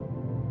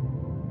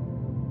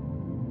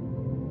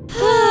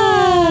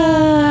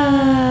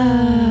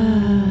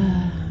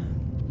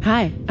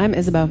I'm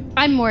Isabeau.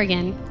 I'm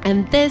Morgan.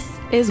 And this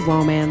is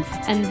Womance.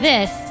 And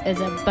this is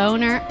a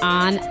boner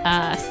on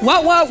us.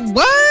 What? You might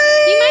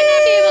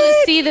not be able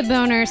to see the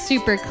boner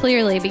super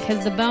clearly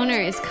because the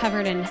boner is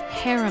covered in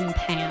harem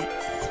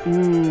pants.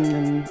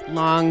 And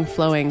long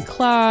flowing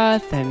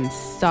cloth and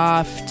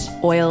soft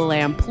oil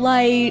lamp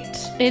light.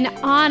 In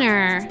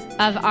honor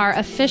of our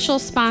official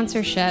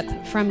sponsorship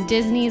from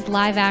Disney's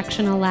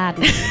live-action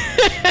Aladdin.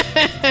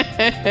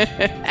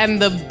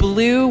 And the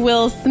blue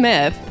Will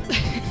Smith.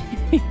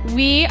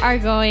 We are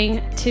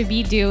going to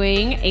be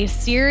doing a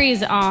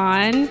series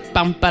on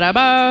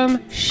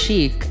Bum-ba-da-bum.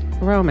 Chic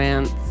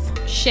romance.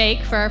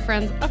 Shake for our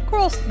friends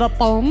across the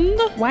pond.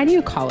 Why do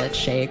you call it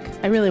shake?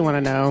 I really want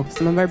to know.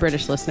 Some of our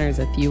British listeners,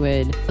 if you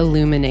would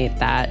illuminate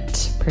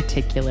that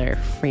particular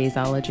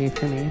phraseology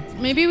for me.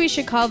 Maybe we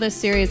should call this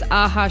series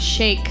Aha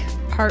Shake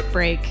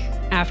Heartbreak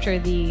after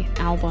the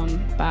album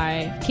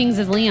by Kings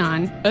of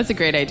Leon. That's a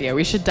great idea.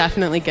 We should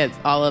definitely get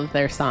all of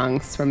their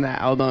songs from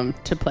that album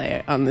to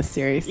play on this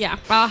series. Yeah,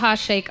 Aha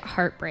Shake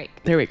Heartbreak.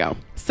 There we go.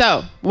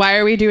 So, why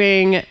are we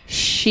doing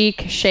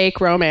chic shake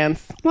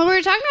romance? Well, we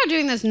were talking about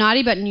doing this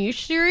naughty but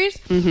niche series.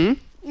 Mm-hmm.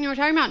 You know, we're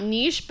talking about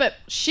niche, but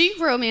chic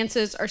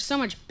romances are so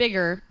much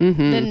bigger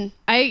than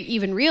I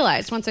even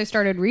realized once I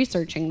started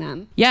researching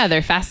them. Yeah,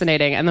 they're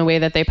fascinating. And the way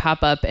that they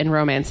pop up in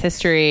romance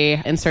history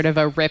in sort of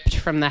a ripped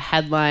from the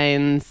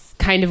headlines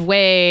kind of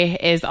way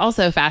is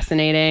also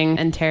fascinating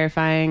and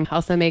terrifying.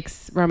 Also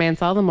makes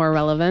romance all the more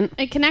relevant.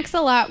 It connects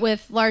a lot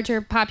with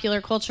larger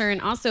popular culture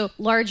and also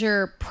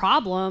larger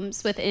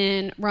problems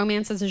within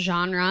romance as a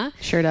genre.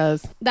 Sure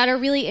does. That are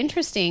really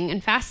interesting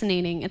and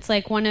fascinating. It's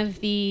like one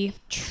of the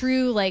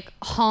true like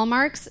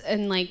hallmarks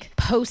and like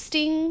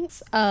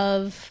postings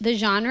of the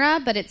genre,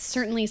 but it's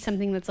certainly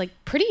something that's like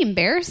pretty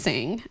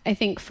embarrassing, I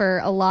think, for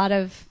a lot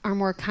of our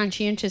more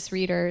conscientious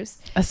readers.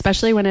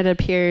 Especially when it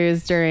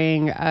appears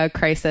during a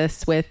crisis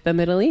with the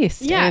Middle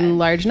East in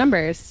large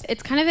numbers.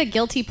 It's kind of a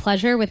guilty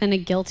pleasure within a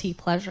guilty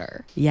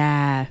pleasure.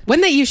 Yeah. One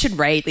that you should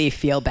rightly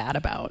feel bad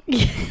about.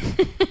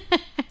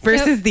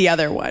 Versus the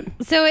other one.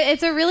 So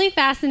it's a really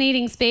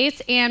fascinating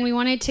space, and we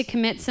wanted to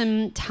commit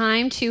some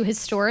time to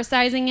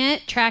historicizing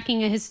it,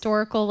 tracking a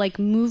historical like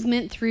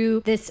movement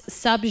through this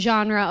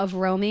subgenre of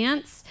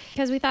romance,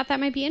 because we thought that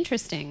might be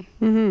interesting.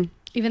 Mm-hmm.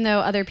 Even though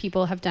other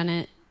people have done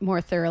it more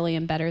thoroughly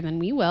and better than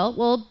we will.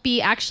 We'll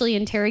be actually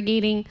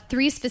interrogating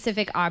 3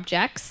 specific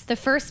objects. The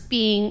first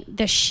being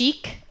The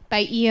Chic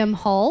by E.M.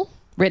 Hull.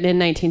 Written in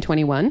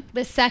 1921.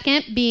 The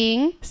second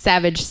being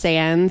Savage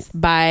Sands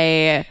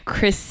by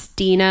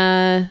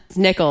Christina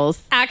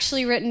Nichols.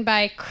 Actually written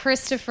by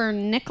Christopher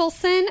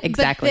Nicholson.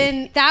 Exactly. But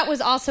then that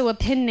was also a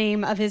pen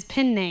name of his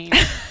pen name.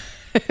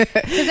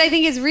 Because I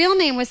think his real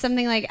name was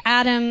something like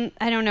Adam.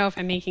 I don't know if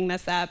I'm making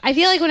this up. I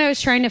feel like when I was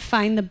trying to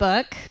find the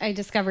book, I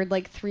discovered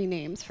like 3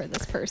 names for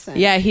this person.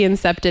 Yeah, he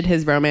incepted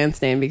his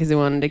romance name because he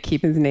wanted to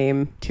keep his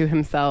name to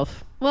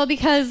himself. Well,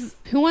 because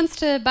who wants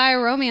to buy a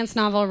romance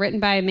novel written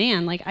by a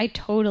man? Like, I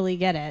totally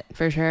get it.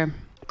 For sure.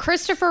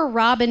 Christopher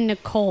Robin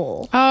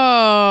Nicole.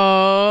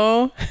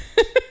 Oh.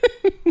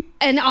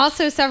 And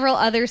also several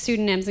other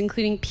pseudonyms,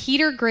 including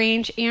Peter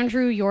Grange,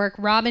 Andrew York,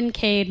 Robin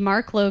Cade,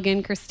 Mark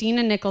Logan,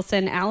 Christina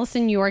Nicholson,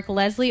 Allison York,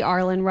 Leslie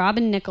Arlen,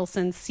 Robin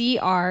Nicholson,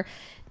 C.R.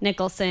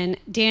 Nicholson,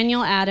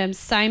 Daniel Adams,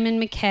 Simon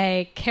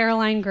McKay,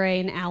 Caroline Gray,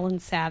 and Alan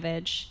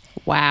Savage.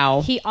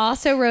 Wow. He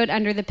also wrote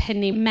under the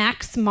pen name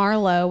Max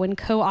Marlowe when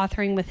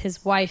co-authoring with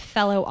his wife,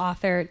 fellow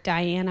author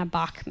Diana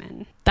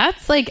Bachman.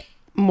 That's like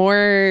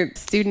more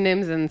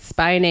pseudonyms and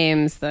spy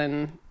names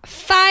than...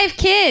 5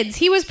 kids.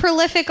 He was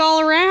prolific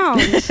all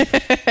around.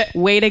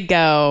 Way to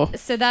go.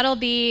 So that'll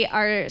be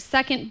our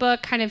second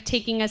book, kind of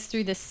taking us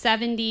through the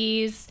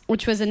 70s,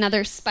 which was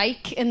another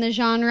spike in the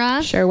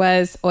genre. Sure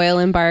was. Oil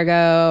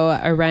embargo,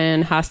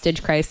 Iran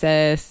hostage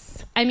crisis.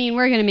 I mean,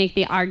 we're going to make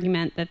the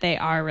argument that they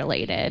are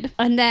related.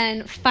 And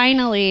then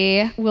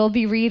finally, we'll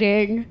be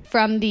reading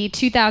from the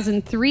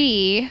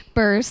 2003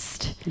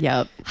 burst.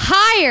 Yep.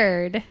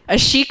 Hired. A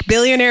chic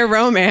billionaire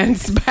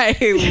romance by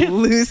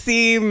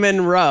Lucy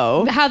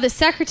Monroe. How the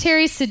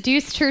secretary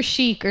seduced her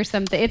chic or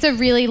something. It's a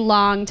really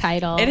long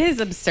title. It is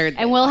absurd.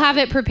 And we'll have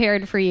it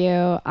prepared for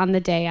you on the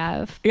day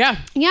of. Yeah.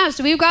 Yeah,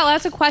 so we've got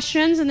lots of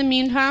questions in the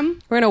meantime.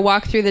 We're going to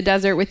walk through the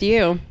desert with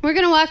you. We're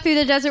going to walk through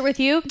the desert with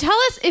you. Tell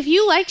us if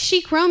you like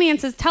chic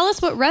romances. Tell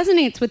us what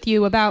resonates with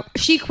you about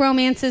chic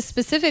romances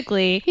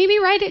specifically. Maybe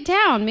write it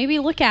down. Maybe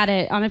look at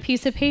it on a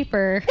piece of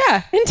paper.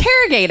 Yeah,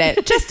 interrogate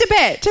it just a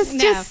bit.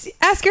 Just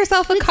ask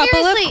yourself a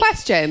couple of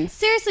questions.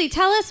 Seriously,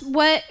 tell us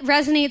what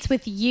resonates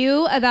with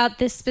you about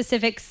this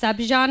specific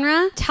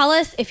subgenre. Tell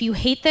us if you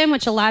hate them,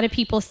 which a lot of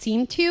people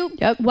seem to.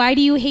 Yep. Why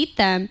do you hate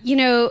them? You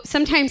know,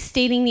 sometimes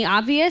stating the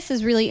obvious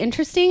is really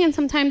interesting, and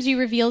sometimes you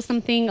reveal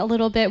something a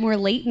little bit more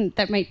latent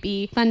that might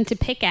be fun to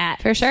pick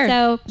at. For sure.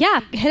 So, yeah,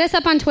 hit us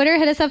up on Twitter,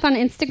 hit us up on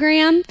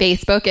Instagram.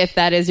 Facebook, if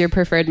that is your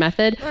preferred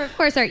method. Or, of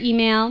course, our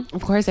email.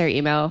 Of course, our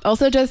email.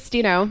 Also, just,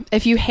 you know,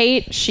 if you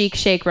hate chic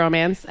shake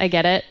romance, I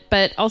get it.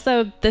 But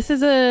also, this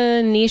is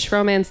a niche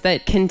romance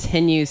that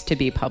continues to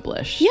be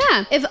published.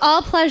 Yeah. If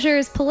all pleasure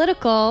is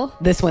political.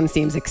 This one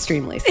seems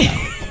extremely so.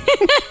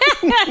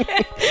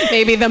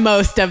 Maybe the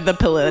most of the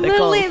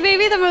political.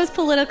 Maybe the most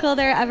political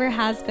there ever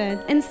has been.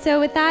 And so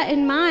with that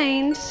in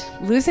mind,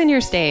 loosen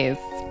your stays.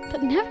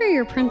 But never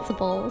your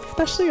principles.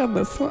 Especially on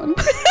this one.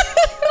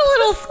 I'm a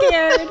little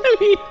scared.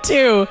 Me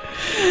too.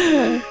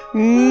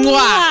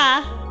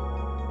 Mwah.